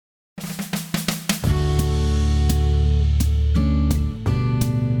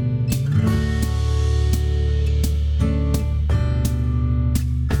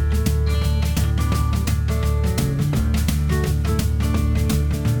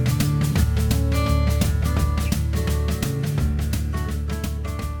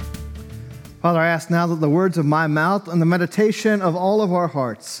Father, I ask now that the words of my mouth and the meditation of all of our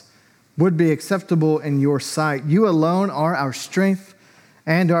hearts would be acceptable in your sight. You alone are our strength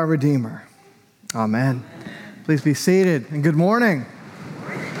and our Redeemer. Amen. Please be seated, and good morning.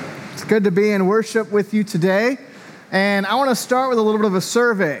 It's good to be in worship with you today. And I want to start with a little bit of a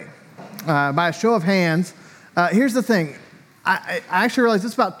survey. By a show of hands, here's the thing. I actually realized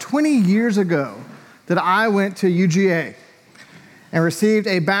it's about 20 years ago that I went to UGA and received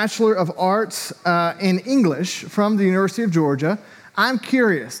a Bachelor of Arts in English from the University of Georgia. I'm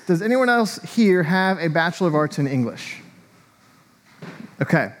curious, does anyone else here have a Bachelor of Arts in English?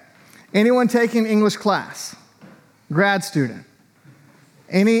 Okay. Anyone taking English class? Grad student?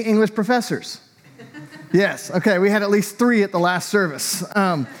 Any English professors? Yes. Okay, we had at least 3 at the last service.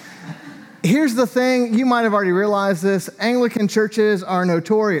 Here's the thing, you might have already realized this, Anglican churches are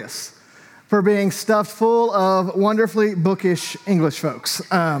notorious for being stuffed full of wonderfully bookish English folks.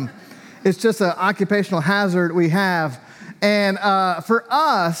 It's just an occupational hazard we have. And for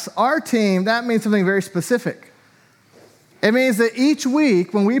us, our team, that means something very specific. It means that each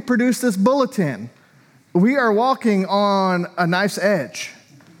week when we produce this bulletin, we are walking on a knife's edge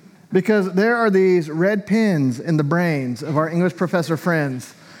because there are these red pins in the brains of our English professor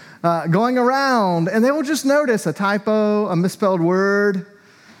friends going around, and they will just notice a typo, a misspelled word,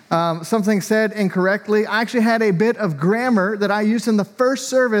 something said incorrectly. I actually had a bit of grammar that I used in the first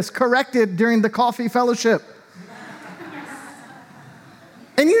service corrected during the coffee fellowship.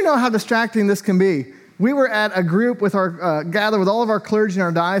 And you know how distracting this can be. We were at a group with our gathered with all of our clergy in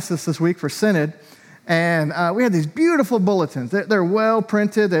our diocese this week for Synod, and we had these beautiful bulletins. They're well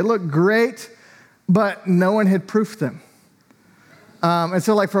printed, they look great, but no one had proofed them. And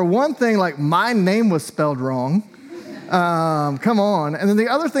so, for one thing, my name was spelled wrong. Come on. And then the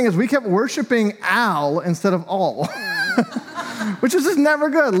other thing is we kept worshiping Al instead of all, which is just never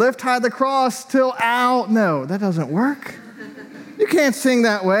good. Lift high the cross till Al. No, that doesn't work. You can't sing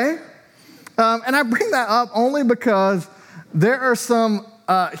that way. And I bring that up only because there are some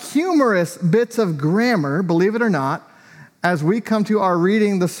humorous bits of grammar, believe it or not, as we come to our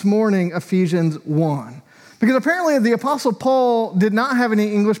reading this morning, Ephesians 1. Because apparently the Apostle Paul did not have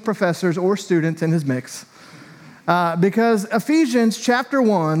any English professors or students in his mix. Because Ephesians chapter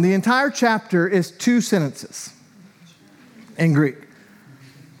 1, the entire chapter is 2 sentences in Greek.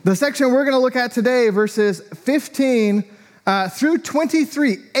 The section we're going to look at today, verses 15 through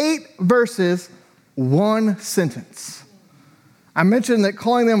 23, 8 verses, 1 sentence. I mentioned that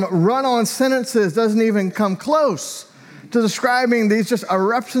calling them run-on sentences doesn't even come close to describing these just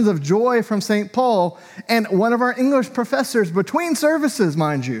eruptions of joy from St. Paul. And one of our English professors, between services,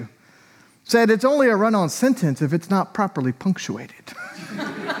 mind you, said it's only a run-on sentence if it's not properly punctuated.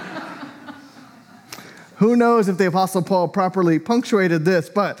 Who knows if the Apostle Paul properly punctuated this,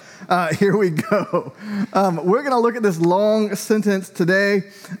 but here we go. We're going to look at this long sentence today.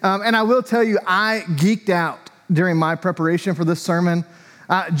 And I will tell you, I geeked out during my preparation for this sermon.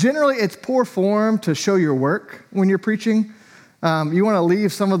 Generally, it's poor form to show your work when you're preaching. You want to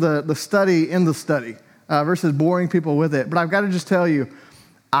leave some of the study in the study versus boring people with it. But I've got to just tell you,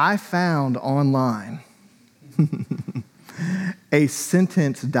 I found online a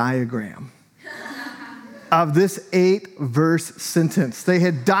sentence diagram of this 8-verse sentence. They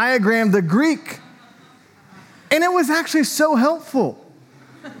had diagrammed the Greek, and it was actually so helpful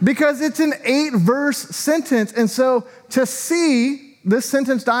because it's an 8-verse sentence. And so to see this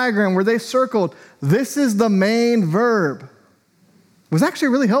sentence diagram where they circled, this is the main verb, was actually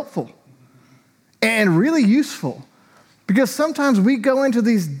really helpful and really useful. Because sometimes we go into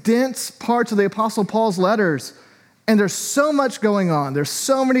these dense parts of the Apostle Paul's letters, and there's so much going on. There's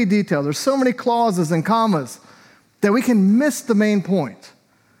so many details. There's so many clauses and commas that we can miss the main point.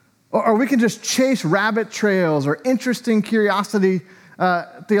 Or we can just chase rabbit trails or interesting theological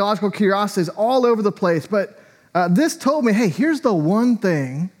curiosities all over the place. But this told me, hey, here's the one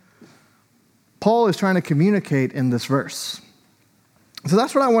thing Paul is trying to communicate in this verse. So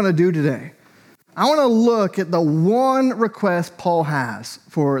that's what I want to do today. I want to look at the one request Paul has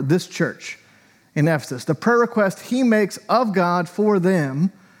for this church in Ephesus, the prayer request he makes of God for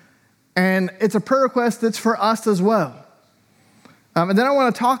them, and it's a prayer request that's for us as well. And then I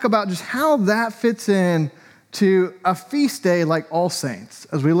want to talk about just how that fits in to a feast day like All Saints,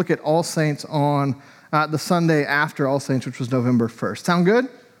 as we look at All Saints on the Sunday after All Saints, which was November 1st. Sound good?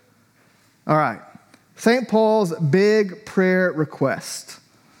 All right. St. Paul's big prayer request.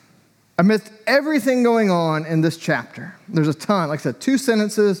 Amidst everything going on in this chapter, there's a ton, like I said, 2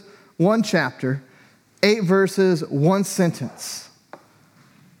 sentences, 1 chapter, 8 verses, 1 sentence.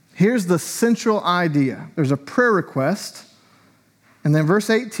 Here's the central idea. There's a prayer request, and then verse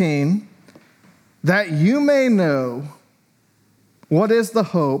 18, that you may know what is the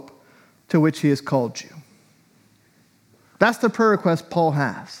hope to which he has called you. That's the prayer request Paul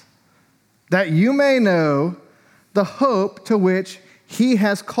has. That you may know the hope to which he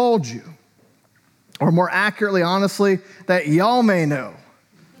has called you. Or more accurately, honestly, that y'all may know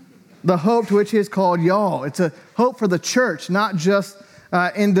the hope to which he has called y'all. It's a hope for the church, not just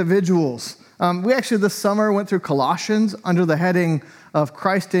individuals. We actually this summer went through Colossians under the heading of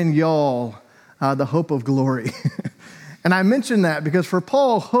Christ in y'all, the hope of glory. And I mention that because for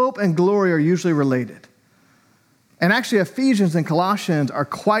Paul, hope and glory are usually related. And actually, Ephesians and Colossians are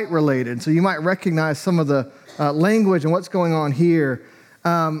quite related. So you might recognize some of the language and what's going on here.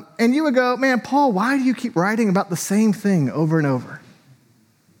 And you would go, man, Paul, why do you keep writing about the same thing over and over?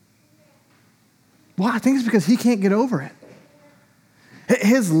 Well, I think it's because he can't get over it.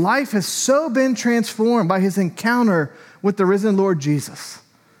 His life has so been transformed by his encounter with the risen Lord Jesus.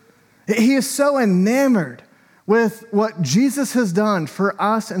 He is so enamored with what Jesus has done for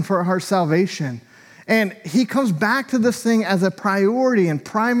us and for our salvation. And he comes back to this thing as a priority and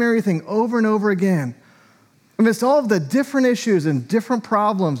primary thing over and over again. Amidst all of the different issues and different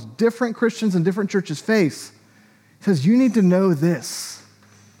problems different Christians and different churches face, he says, you need to know this.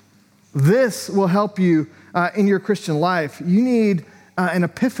 This will help you in your Christian life. You need an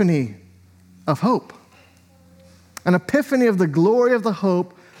epiphany of hope. An epiphany of the glory of the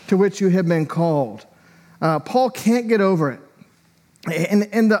hope to which you have been called. Paul can't get over it.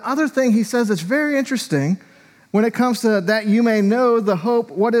 And the other thing he says that's very interesting when it comes to that you may know the hope,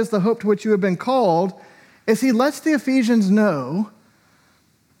 what is the hope to which you have been called, is he lets the Ephesians know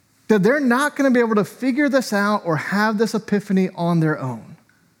that they're not going to be able to figure this out or have this epiphany on their own.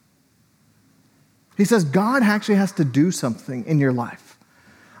 He says God actually has to do something in your life.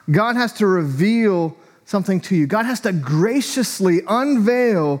 God has to reveal something to you. God has to graciously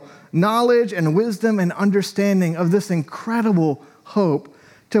unveil knowledge and wisdom and understanding of this incredible hope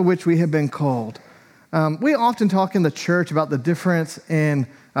to which we have been called. We often talk in the church about the difference in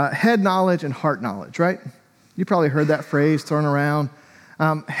head knowledge and heart knowledge, right? You probably heard that phrase thrown around.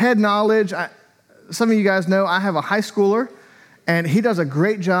 Head knowledge, some of you guys know I have a high schooler, and he does a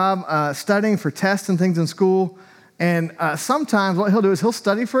great job studying for tests and things in school. And sometimes what he'll do is he'll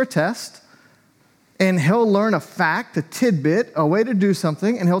study for a test, and he'll learn a fact, a tidbit, a way to do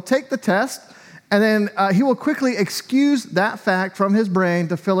something, and he'll take the test, and then he will quickly excuse that fact from his brain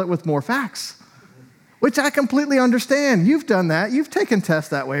to fill it with more facts, which I completely understand. You've done that. You've taken tests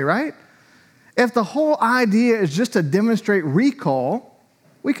that way, right? If the whole idea is just to demonstrate recall,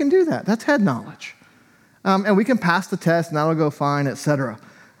 we can do that. That's head knowledge. And we can pass the test, and that'll go fine, etc.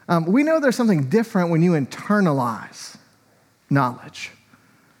 We know there's something different when you internalize knowledge,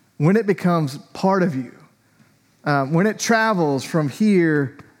 when it becomes part of you, when it travels from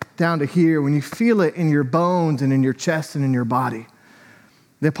here down to here, when you feel it in your bones and in your chest and in your body.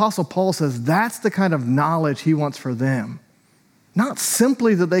 The Apostle Paul says that's the kind of knowledge he wants for them. Not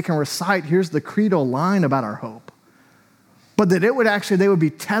simply that they can recite, here's the creedal line about our hope, but that it would actually, they would be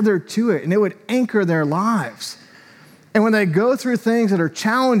tethered to it and it would anchor their lives. And when they go through things that are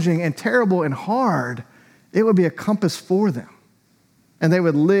challenging and terrible and hard, it would be a compass for them. And they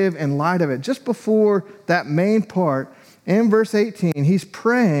would live in light of it. Just before that main part, in verse 18, he's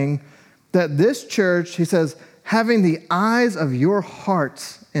praying that this church, he says, having the eyes of your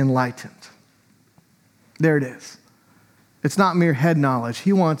hearts enlightened. There it is. It's not mere head knowledge.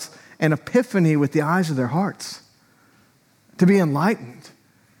 He wants an epiphany with the eyes of their hearts, to be enlightened,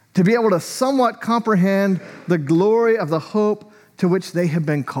 to be able to somewhat comprehend the glory of the hope to which they have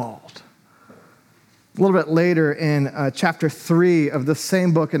been called. A little bit later in chapter 3 of the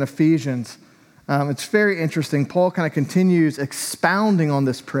same book in Ephesians, it's very interesting. Paul kind of continues expounding on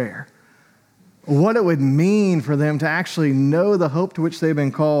this prayer, what it would mean for them to actually know the hope to which they've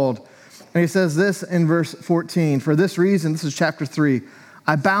been called. And he says this in verse 14, for this reason, this is chapter 3,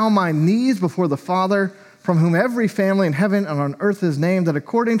 I bow my knees before the Father, from whom every family in heaven and on earth is named, that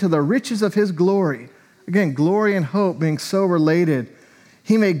according to the riches of his glory, again, glory and hope being so related,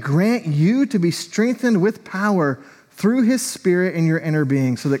 he may grant you to be strengthened with power through his Spirit in your inner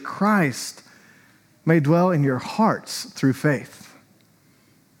being, so that Christ may dwell in your hearts through faith.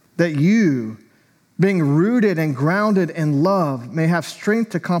 That you, being rooted and grounded in love, may have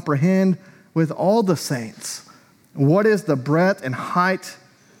strength to comprehend with all the saints what is the breadth and height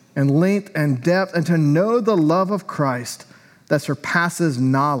and length and depth, and to know the love of Christ that surpasses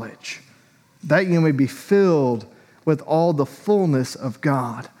knowledge, that you may be filled with all the fullness of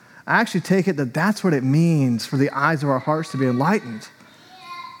God. I actually take it that that's what it means for the eyes of our hearts to be enlightened,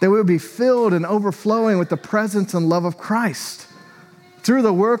 that we would be filled and overflowing with the presence and love of Christ through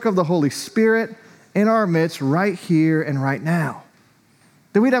the work of the Holy Spirit in our midst right here and right now.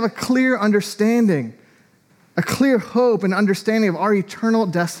 That we'd have a clear understanding, a clear hope and understanding of our eternal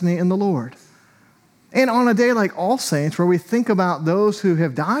destiny in the Lord. And on a day like All Saints, where we think about those who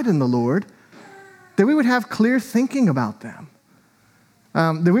have died in the Lord, that we would have clear thinking about them.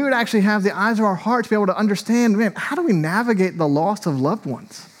 That we would actually have the eyes of our heart to be able to understand, man, how do we navigate the loss of loved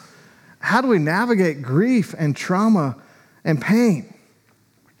ones? How do we navigate grief and trauma and pain?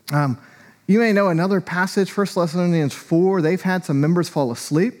 You may know another passage, 1 Thessalonians 4, they've had some members fall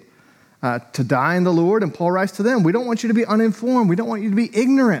asleep to die in the Lord, and Paul writes to them, we don't want you to be uninformed. We don't want you to be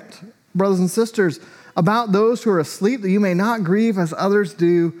ignorant, brothers and sisters, about those who are asleep, that you may not grieve as others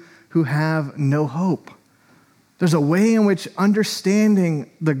do who have no hope. There's a way in which understanding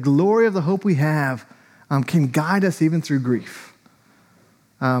the glory of the hope we have can guide us even through grief.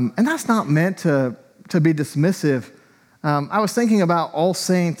 And that's not meant to be dismissive. I was thinking about All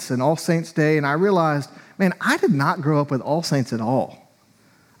Saints and All Saints Day, and I realized, man, I did not grow up with All Saints at all.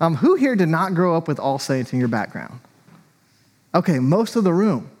 Who here did not grow up with All Saints in your background? Okay, most of the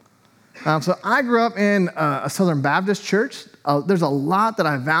room. So I grew up in a Southern Baptist church. There's a lot that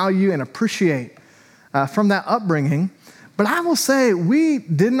I value and appreciate from that upbringing. But I will say we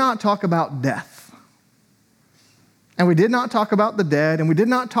did not talk about death. And we did not talk about the dead. And we did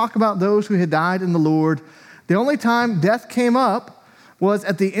not talk about those who had died in the Lord. The only time death came up was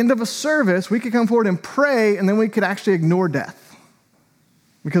at the end of a service. We could come forward and pray, and then we could actually ignore death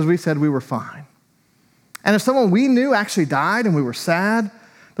because we said we were fine. And if someone we knew actually died and we were sad,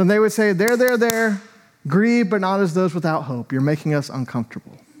 then they would say, there, grieve, but not as those without hope. You're making us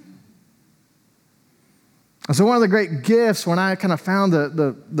uncomfortable. And so one of the great gifts when I kind of found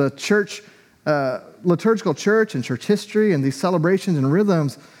the church, liturgical church and church history and these celebrations and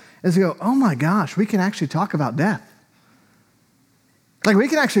rhythms is to go, oh my gosh, we can actually talk about death. Like we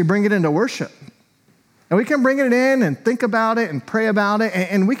can actually bring it into worship. And we can bring it in and think about it and pray about it.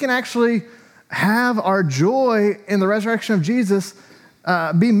 And we can actually have our joy in the resurrection of Jesus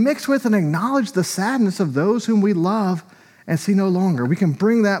be mixed with and acknowledge the sadness of those whom we love and see no longer. We can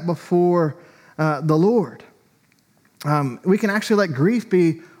bring that before the Lord. We can actually let grief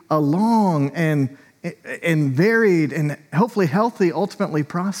be a long and varied and hopefully healthy, ultimately,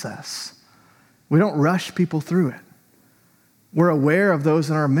 process. We don't rush people through it. We're aware of those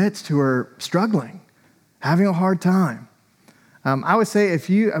in our midst who are struggling, having a hard time. I would say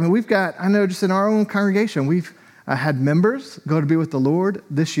I know just in our own congregation, we've had members go to be with the Lord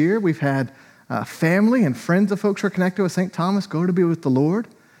this year. We've had family and friends of folks who are connected with St. Thomas go to be with the Lord.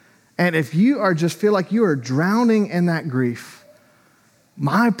 And if you feel like you are drowning in that grief,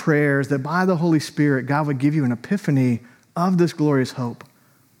 my prayer is that by the Holy Spirit, God would give you an epiphany of this glorious hope,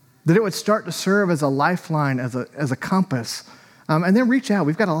 that it would start to serve as a lifeline, as a compass, and then reach out.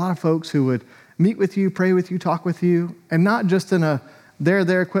 We've got a lot of folks who would meet with you, pray with you, talk with you, and not just in a,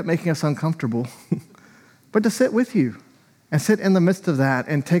 there, quit making us uncomfortable, but to sit with you and sit in the midst of that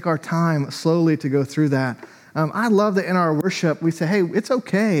and take our time slowly to go through that. I love that in our worship, we say, hey, it's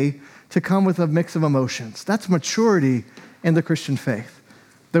okay to come with a mix of emotions. That's maturity in the Christian faith,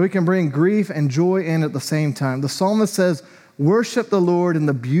 that we can bring grief and joy in at the same time. The psalmist says, worship the Lord in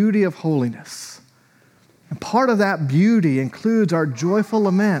the beauty of holiness. And part of that beauty includes our joyful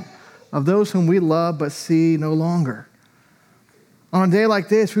lament of those whom we love but see no longer. On a day like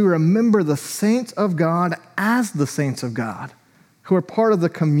this, we remember the saints of God as the saints of God, who are part of the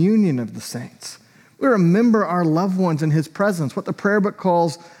communion of the saints. We remember our loved ones in his presence, what the prayer book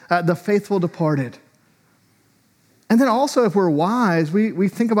calls the faithful departed. And then also, if we're wise, we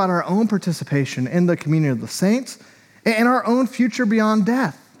think about our own participation in the communion of the saints and our own future beyond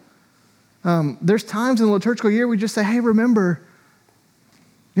death. There's times in the liturgical year we just say, hey, remember,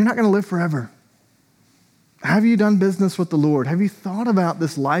 you're not going to live forever. Have you done business with the Lord? Have you thought about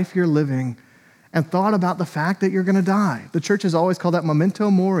this life you're living and thought about the fact that you're going to die? The church has always called that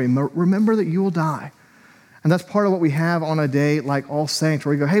memento mori. Remember that you will die. And that's part of what we have on a day like All Saints,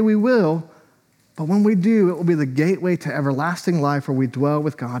 where we go, hey, we will, but when we do, it will be the gateway to everlasting life where we dwell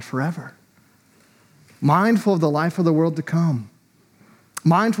with God forever. Mindful of the life of the world to come.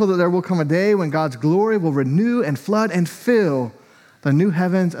 Mindful that there will come a day when God's glory will renew and flood and fill the new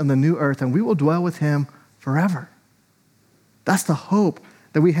heavens and the new earth, and we will dwell with him forever. That's the hope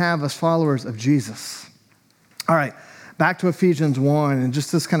that we have as followers of Jesus. All right, back to Ephesians 1 and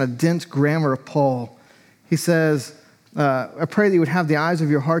just this kind of dense grammar of Paul. He says, I pray that you would have the eyes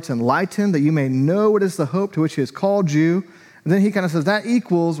of your hearts enlightened, that you may know what is the hope to which he has called you. And then he kind of says that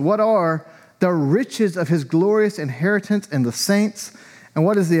equals what are the riches of his glorious inheritance in the saints, and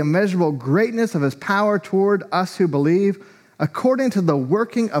what is the immeasurable greatness of his power toward us who believe, according to the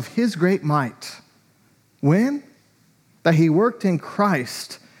working of his great might, When? That he worked in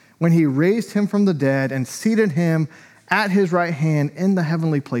Christ when he raised him from the dead and seated him at his right hand in the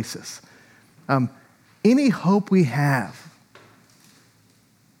heavenly places. Any hope we have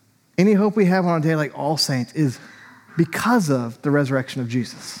on a day like All Saints is because of the resurrection of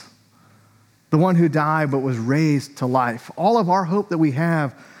Jesus, the one who died but was raised to life. All of our hope that we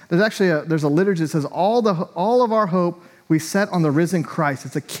have, there's a liturgy that says all of our hope we set on the risen Christ.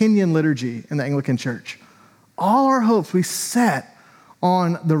 It's a Kenyan liturgy in the Anglican Church. All our hopes we set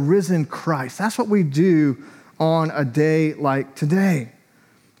on the risen Christ. That's what we do on a day like today.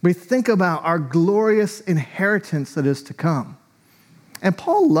 We think about our glorious inheritance that is to come. And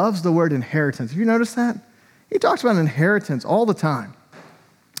Paul loves the word inheritance. Have you noticed that? He talks about inheritance all the time.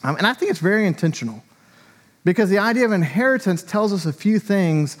 And I think it's very intentional because the idea of inheritance tells us a few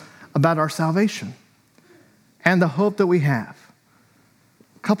things about our salvation and the hope that we have.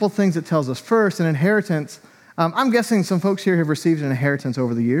 A couple things it tells us. First, an inheritance. I'm guessing some folks here have received an inheritance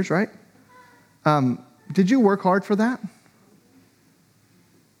over the years, right? Did you work hard for that?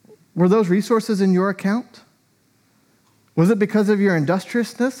 Were those resources in your account? Was it because of your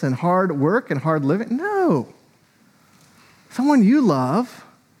industriousness and hard work and hard living? No. Someone you loved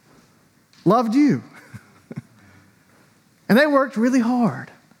you. And they worked really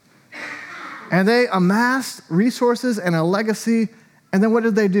hard. And they amassed resources and a legacy. And then what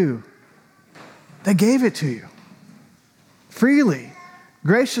did they do? They gave it to you. Freely,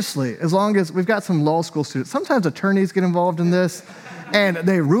 graciously, as long as we've got some law school students. Sometimes attorneys get involved in this, and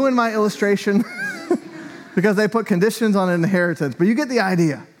they ruin my illustration because they put conditions on an inheritance. But you get the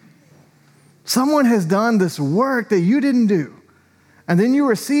idea. Someone has done this work that you didn't do. And then you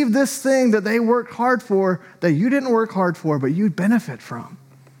receive this thing that they worked hard for, that you didn't work hard for, but you'd benefit from.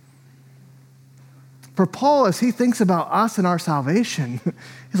 For Paul, as he thinks about us and our salvation,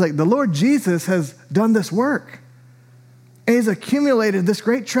 he's like, the Lord Jesus has done this work. And he's accumulated this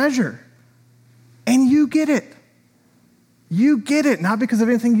great treasure. And you get it. You get it, not because of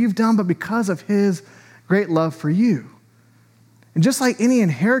anything you've done, but because of his great love for you. And just like any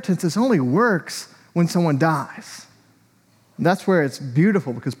inheritance, this only works when someone dies. And that's where it's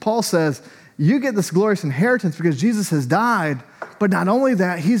beautiful, because Paul says, you get this glorious inheritance because Jesus has died, but not only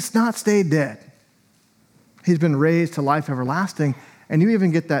that, he's not stayed dead. He's been raised to life everlasting, and you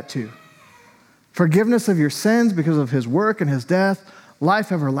even get that too. Forgiveness of your sins because of his work and his death,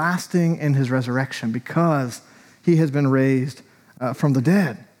 life everlasting in his resurrection because he has been raised from the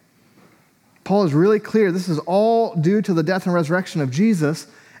dead. Paul is really clear. This is all due to the death and resurrection of Jesus,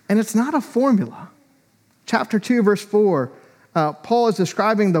 and it's not a formula. Chapter 2, verse 4, Paul is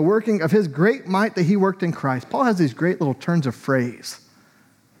describing the working of his great might that he worked in Christ. Paul has these great little turns of phrase,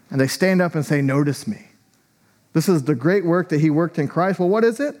 and they stand up and say, notice me. This is the great work that he worked in Christ. Well, what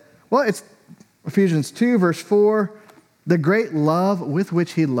is it? Well, it's Ephesians 2, verse 4, the great love with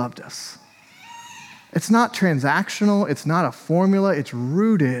which he loved us. It's not transactional. It's not a formula. It's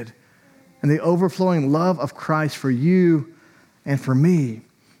rooted in the overflowing love of Christ for you and for me.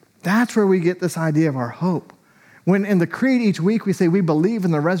 That's where we get this idea of our hope. When in the creed each week we say we believe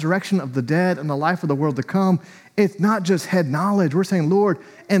in the resurrection of the dead and the life of the world to come, it's not just head knowledge. We're saying, Lord,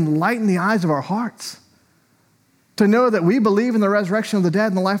 enlighten the eyes of our hearts to know that we believe in the resurrection of the dead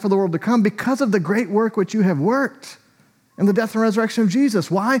and the life of the world to come because of the great work which you have worked in the death and resurrection of Jesus.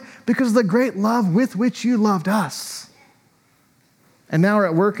 Why? Because of the great love with which you loved us. And now we're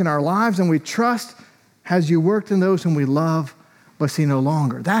at work in our lives, and we trust as you worked in those whom we love but see no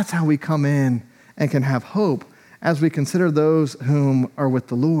longer. That's how we come in and can have hope as we consider those whom are with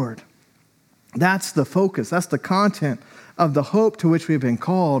the Lord. That's the focus. That's the content of the hope to which we've been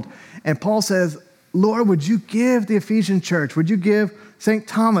called. And Paul says, Lord, would you give the Ephesian church, would you give St.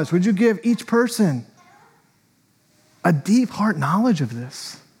 Thomas, would you give each person a deep heart knowledge of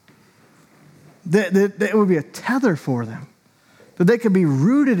this? That it would be a tether for them, that they could be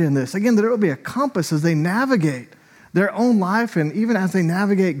rooted in this. Again, that it would be a compass as they navigate their own life and even as they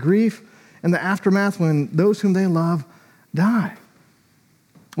navigate grief and the aftermath when those whom they love die.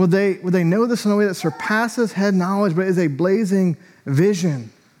 Would they know this in a way that surpasses head knowledge, but is a blazing vision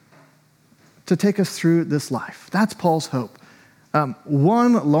to take us through this life? That's Paul's hope.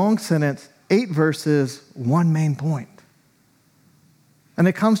 One long sentence, 8 verses, one main point. And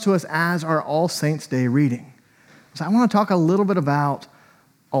it comes to us as our All Saints' Day reading. So I want to talk a little bit about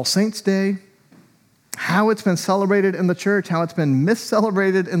All Saints' Day, how it's been celebrated in the church, how it's been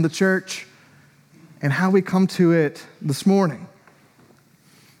miscelebrated in the church, and how we come to it this morning.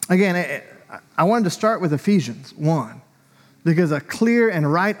 Again, I wanted to start with Ephesians 1, because a clear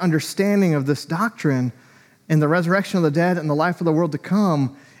and right understanding of this doctrine in the resurrection of the dead and the life of the world to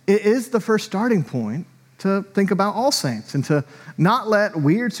come, it is the first starting point to think about All Saints and to not let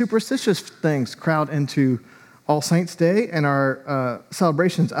weird superstitious things crowd into All Saints Day and our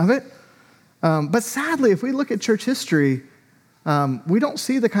celebrations of it. But sadly, if we look at church history, we don't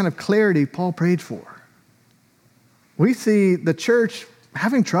see the kind of clarity Paul prayed for. We see the church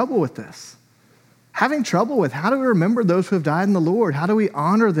having trouble with this, having trouble with how do we remember those who have died in the Lord? How do we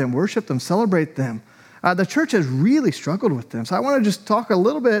honor them, worship them, celebrate them? The church has really struggled with them. So I want to just talk a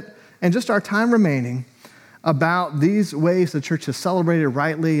little bit, in just our time remaining, about these ways the church has celebrated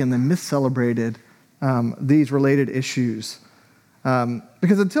rightly and then miscelebrated these related issues.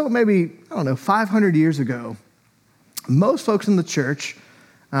 Because until maybe, 500 years ago, most folks in the church,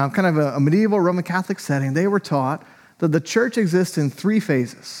 kind of a medieval Roman Catholic setting, they were taught that the church exists in three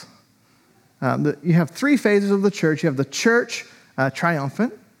phases. You have three phases of the church. You have the church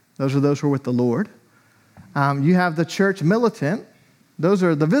triumphant. Those are those who are with the Lord. You have the church militant. Those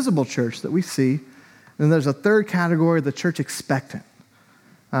are the visible church that we see. And there's a third category, the church expectant.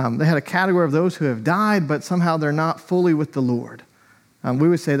 They had a category of those who have died, but somehow they're not fully with the Lord. We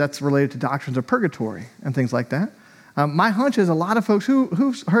would say that's related to doctrines of purgatory and things like that. My hunch is a lot of folks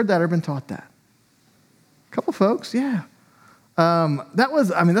who've heard that or been taught that. A couple folks, yeah.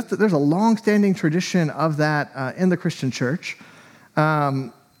 There's a long-standing tradition of that in the Christian church.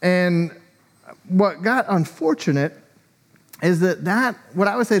 And what got unfortunate is that what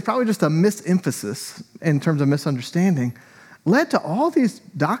I would say is probably just a misemphasis in terms of misunderstanding, led to all these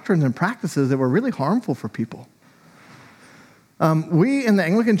doctrines and practices that were really harmful for people. We in the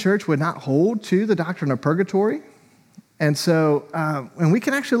Anglican Church would not hold to the doctrine of purgatory. And so, and we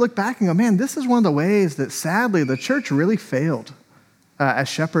can actually look back and go, man, this is one of the ways that sadly the church really failed as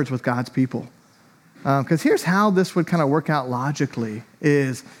shepherds with God's people. Because here's how this would kind of work out logically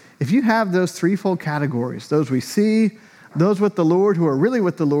is if you have those threefold categories, those we see, those with the Lord who are really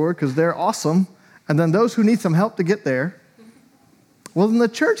with the Lord because they're awesome, and then those who need some help to get there, well, then the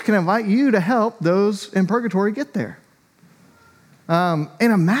church can invite you to help those in purgatory get there. And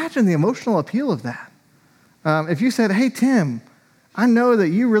imagine the emotional appeal of that. If you said, hey, Tim, I know that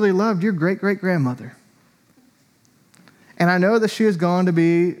you really loved your great-great-grandmother. And I know that she has gone to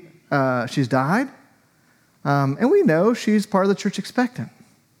be, she's died. And we know she's part of the church expectant.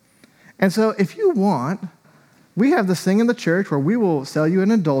 And so if you want, we have this thing in the church where we will sell you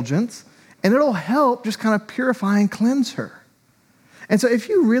an indulgence, and it'll help just kind of purify and cleanse her. And so if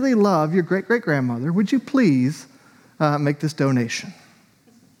you really love your great-great-grandmother, would you please make this donation?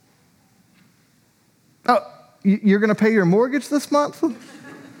 Oh, you're going to pay your mortgage this month?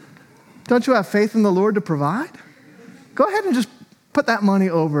 Don't you have faith in the Lord to provide? Go ahead and just put that money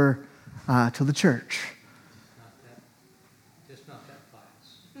over to the church. Not that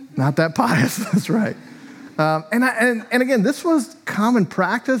pious. Not that pious, that's right. And again, this was common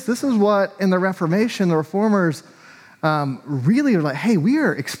practice. This is what, in the Reformation, the Reformers really are like, hey, we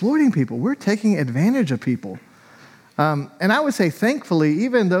are exploiting people. We're taking advantage of people. And I would say, thankfully,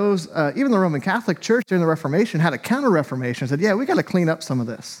 even the Roman Catholic Church during the Reformation had a counter-Reformation and said, yeah, we got to clean up some of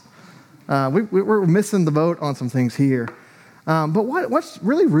this. We're missing the boat on some things here. But what's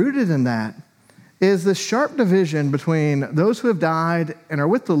really rooted in that is this sharp division between those who have died and are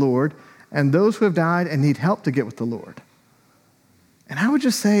with the Lord and those who have died and need help to get with the Lord. And I would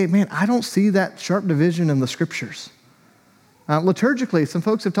just say, man, I don't see that sharp division in the Scriptures. Liturgically, some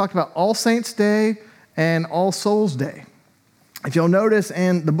folks have talked about All Saints' Day and All Souls' Day. If you'll notice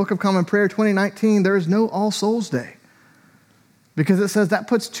in the Book of Common Prayer 2019, there is no All Souls' Day because it says that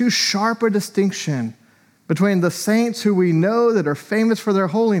puts too sharp a distinction between the saints who we know that are famous for their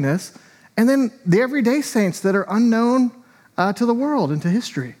holiness and then the everyday saints that are unknown to the world and to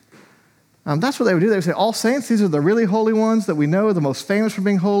history. That's what they would do. They would say, all saints, these are the really holy ones that we know, the most famous for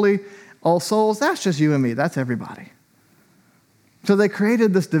being holy. All souls, that's just you and me. That's everybody. So they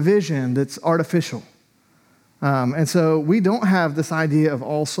created this division that's artificial. And so we don't have this idea of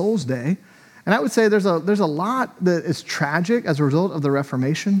All Souls Day. And I would say there's a lot that is tragic as a result of the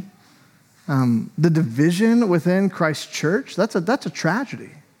Reformation. The division within Christ's church, that's a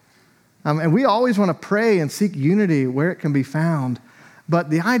tragedy. And we always want to pray and seek unity where it can be found. But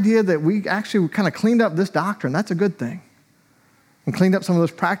the idea that we actually kind of cleaned up this doctrine, that's a good thing. And cleaned up some of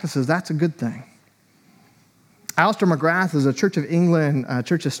those practices, that's a good thing. Alistair McGrath is a Church of England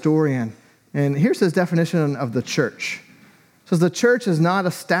church historian. And here's his definition of the church. It says, the church is not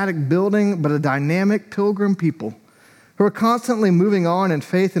a static building, but a dynamic pilgrim people who are constantly moving on in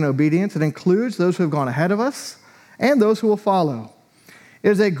faith and obedience. It includes those who have gone ahead of us and those who will follow. It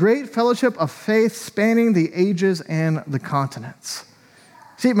is a great fellowship of faith spanning the ages and the continents.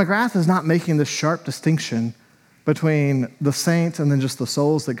 See, McGrath is not making this sharp distinction between the saints and then just the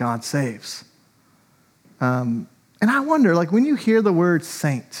souls that God saves. And I wonder, like when you hear the word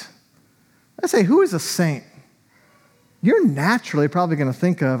saint, I say, who is a saint? You're naturally probably going to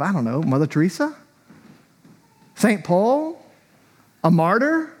think of, I don't know, Mother Teresa, St. Paul, a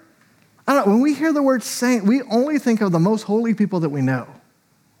martyr. I don't know. When we hear the word saint, we only think of the most holy people that we know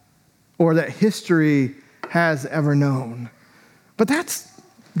or that history has ever known. But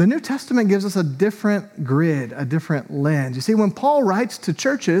the New Testament gives us a different grid, a different lens. You see, when Paul writes to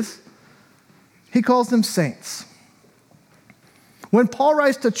churches, he calls them saints. When Paul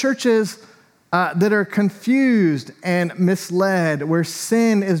writes to churches that are confused and misled, where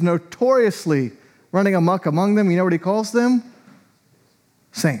sin is notoriously running amok among them, you know what he calls them?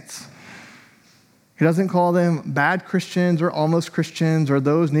 Saints. He doesn't call them bad Christians or almost Christians or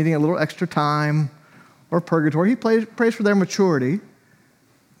those needing a little extra time or purgatory. He prays for their maturity,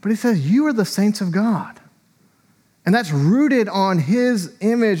 but he says, you are the saints of God. And that's rooted on his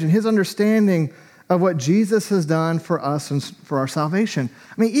image and his understanding of what Jesus has done for us and for our salvation.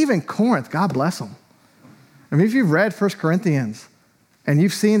 I mean, even Corinth, God bless them. I mean, if you've read 1 Corinthians and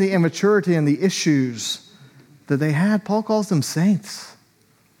you've seen the immaturity and the issues that they had, Paul calls them saints.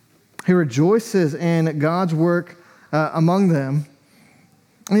 He rejoices in God's work among them.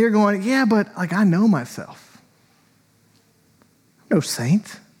 And you're going, yeah, but like I know myself. I'm no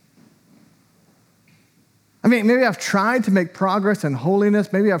saint. I mean, maybe I've tried to make progress in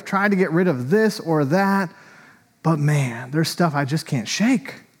holiness. Maybe I've tried to get rid of this or that. But man, there's stuff I just can't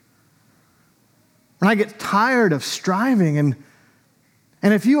shake. And I get tired of striving. And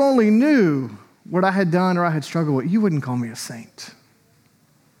if you only knew what I had done or I had struggled with, you wouldn't call me a saint.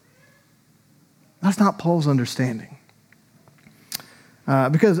 That's not Paul's understanding.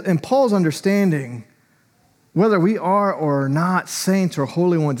 Because in Paul's understanding, whether we are or not saints or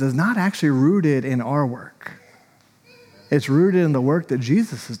holy ones is not actually rooted in our work. It's rooted in the work that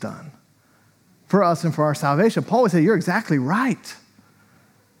Jesus has done for us and for our salvation. Paul would say, you're exactly right.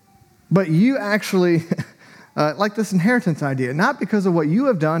 But you actually, like this inheritance idea, not because of what you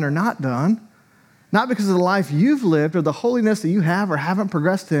have done or not done, not because of the life you've lived or the holiness that you have or haven't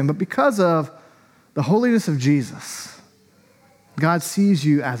progressed in, but because of the holiness of Jesus. God sees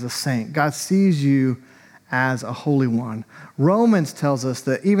you as a saint. God sees you as a holy one. Romans tells us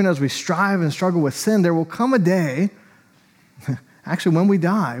that even as we strive and struggle with sin, there will come a day, actually when we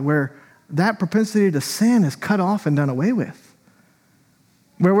die, where that propensity to sin is cut off and done away with,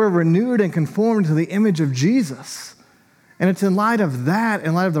 where we're renewed and conformed to the image of Jesus. And it's in light of that,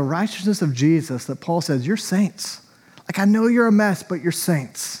 in light of the righteousness of Jesus, that Paul says, you're saints. Like, I know you're a mess, but you're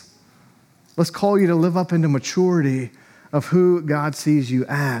saints. Let's call you to live up into maturity of who God sees you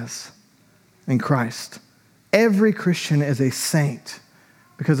as in Christ. Every Christian is a saint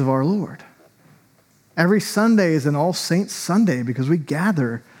because of our Lord. Every Sunday is an All Saints Sunday because we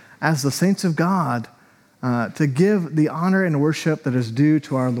gather as the saints of God to give the honor and worship that is due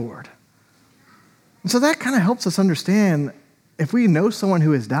to our Lord. And so that kind of helps us understand, if we know someone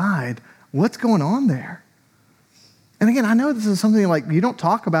who has died, what's going on there. And again, I know this is something like you don't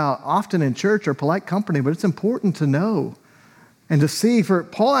talk about often in church or polite company, but it's important to know and to see. For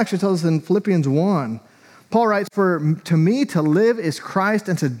Paul actually tells us in Philippians 1, Paul writes, for to me to live is Christ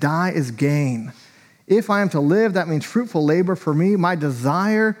and to die is gain. If I am to live, that means fruitful labor for me. My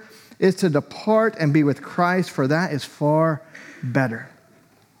desire is to depart and be with Christ, for that is far better.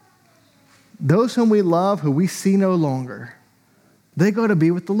 Those whom we love, who we see no longer, they go to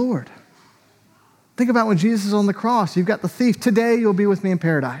be with the Lord. Think about when Jesus is on the cross. You've got the thief. Today you'll be with me in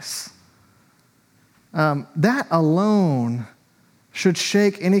paradise. That alone should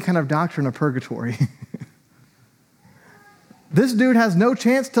shake any kind of doctrine of purgatory. This dude has no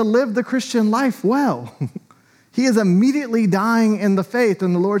chance to live the Christian life well. He is immediately dying in the faith,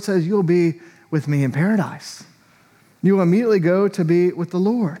 and the Lord says, you'll be with me in paradise. You will immediately go to be with the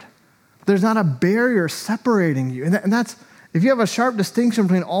Lord. There's not a barrier separating you. And that's, if you have a sharp distinction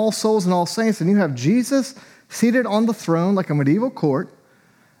between all souls and all saints, and you have Jesus seated on the throne like a medieval court,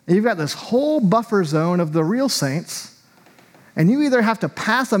 and you've got this whole buffer zone of the real saints, and you either have to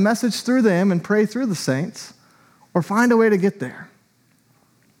pass a message through them and pray through the saints, or find a way to get there.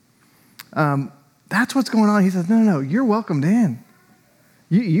 That's what's going on. He says, no, you're welcomed in.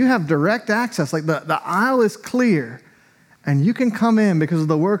 You have direct access. Like the aisle is clear, and you can come in because of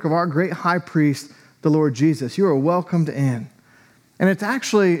the work of our great high priest, the Lord Jesus. You are welcomed in. And it's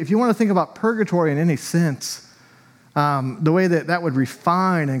actually, if you want to think about purgatory in any sense, the way that would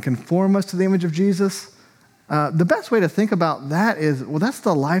refine and conform us to the image of Jesus, the best way to think about that is, well, that's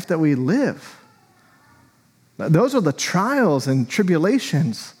the life that we live. Those are the trials and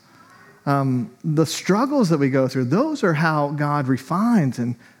tribulations, the struggles that we go through. Those are how God refines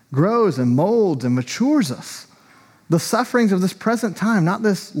and grows and molds and matures us. The sufferings of this present time, not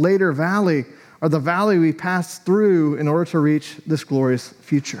this later valley, are the valley we pass through in order to reach this glorious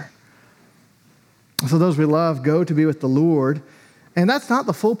future. So those we love go to be with the Lord, and that's not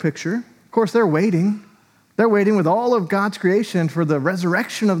the full picture. Of course, they're waiting. They're waiting with all of God's creation for the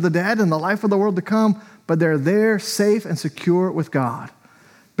resurrection of the dead and the life of the world to come, but they're there safe and secure with God,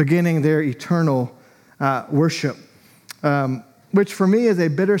 beginning their eternal worship, which for me is a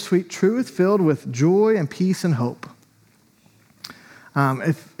bittersweet truth filled with joy and peace and hope.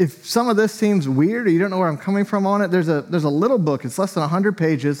 If some of this seems weird or you don't know where I'm coming from on it, there's a little book. It's less than 100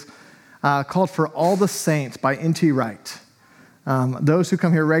 pages called For All the Saints by N.T. Wright. Those who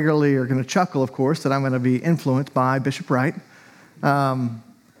come here regularly are going to chuckle, of course, that I'm going to be influenced by Bishop Wright.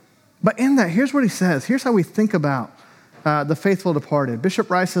 But in that, here's what he says. Here's how we think about the faithful departed. Bishop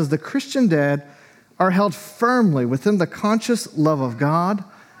Wright says, the Christian dead are held firmly within the conscious love of God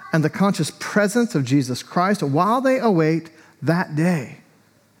and the conscious presence of Jesus Christ while they await that day,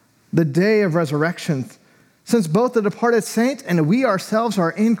 the day of resurrection. Since both the departed saints and we ourselves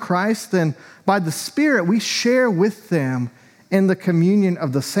are in Christ, then by the Spirit we share with them in the communion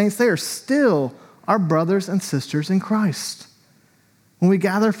of the saints. They are still our brothers and sisters in Christ. When we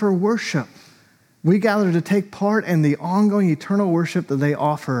gather for worship, we gather to take part in the ongoing eternal worship that they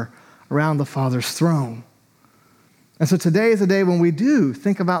offer around the Father's throne. And so today is a day when we do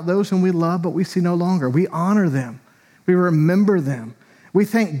think about those whom we love but we see no longer. We honor them. We remember them. We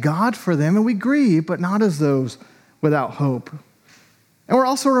thank God for them, and we grieve, but not as those without hope. And we're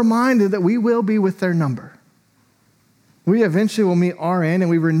also reminded that we will be with their number. We eventually will meet our end, and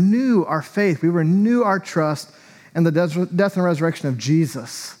we renew our faith. We renew our trust in the death and resurrection of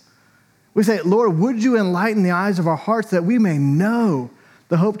Jesus. We say, Lord, would you enlighten the eyes of our hearts that we may know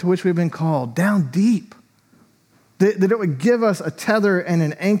the hope to which we've been called down deep, that it would give us a tether and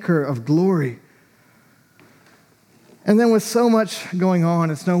an anchor of glory. And then with so much going on,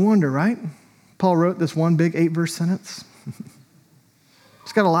 it's no wonder, right? Paul wrote this one big 8-verse sentence.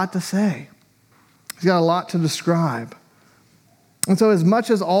 He's got a lot to say. He's got a lot to describe. And so as much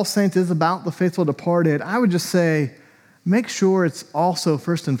as All Saints is about the faithful departed, I would just say, make sure it's also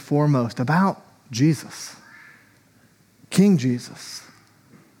first and foremost about Jesus, King Jesus,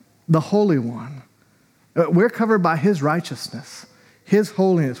 the Holy One. We're covered by his righteousness, his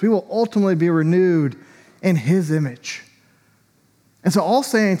holiness. We will ultimately be renewed in his image. And so All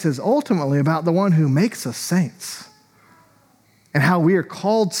Saints is ultimately about the one who makes us saints and how we are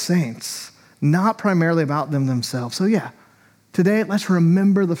called saints, not primarily about them themselves. So yeah, today let's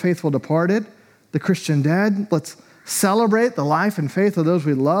remember the faithful departed, the Christian dead. Let's celebrate the life and faith of those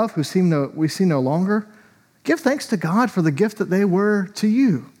we love who we see no longer. Give thanks to God for the gift that they were to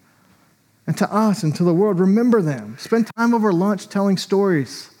you and to us and to the world. Remember them. Spend time over lunch telling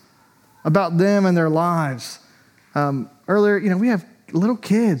stories about them and their lives. Earlier, we have little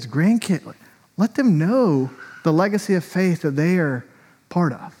kids, grandkids. Let them know the legacy of faith that they are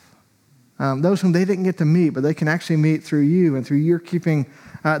part of. Those whom they didn't get to meet, but they can actually meet through you and through your keeping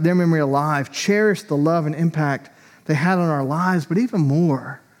their memory alive. Cherish the love and impact they had on our lives, but even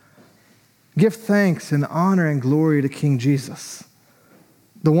more, give thanks and honor and glory to King Jesus,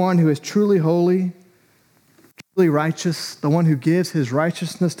 the one who is truly holy, truly righteous, the one who gives his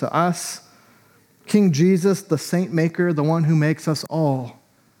righteousness to us. King Jesus, the saint maker, the one who makes us all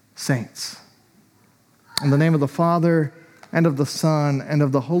saints. In the name of the Father, and of the Son, and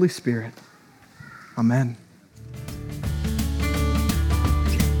of the Holy Spirit. Amen.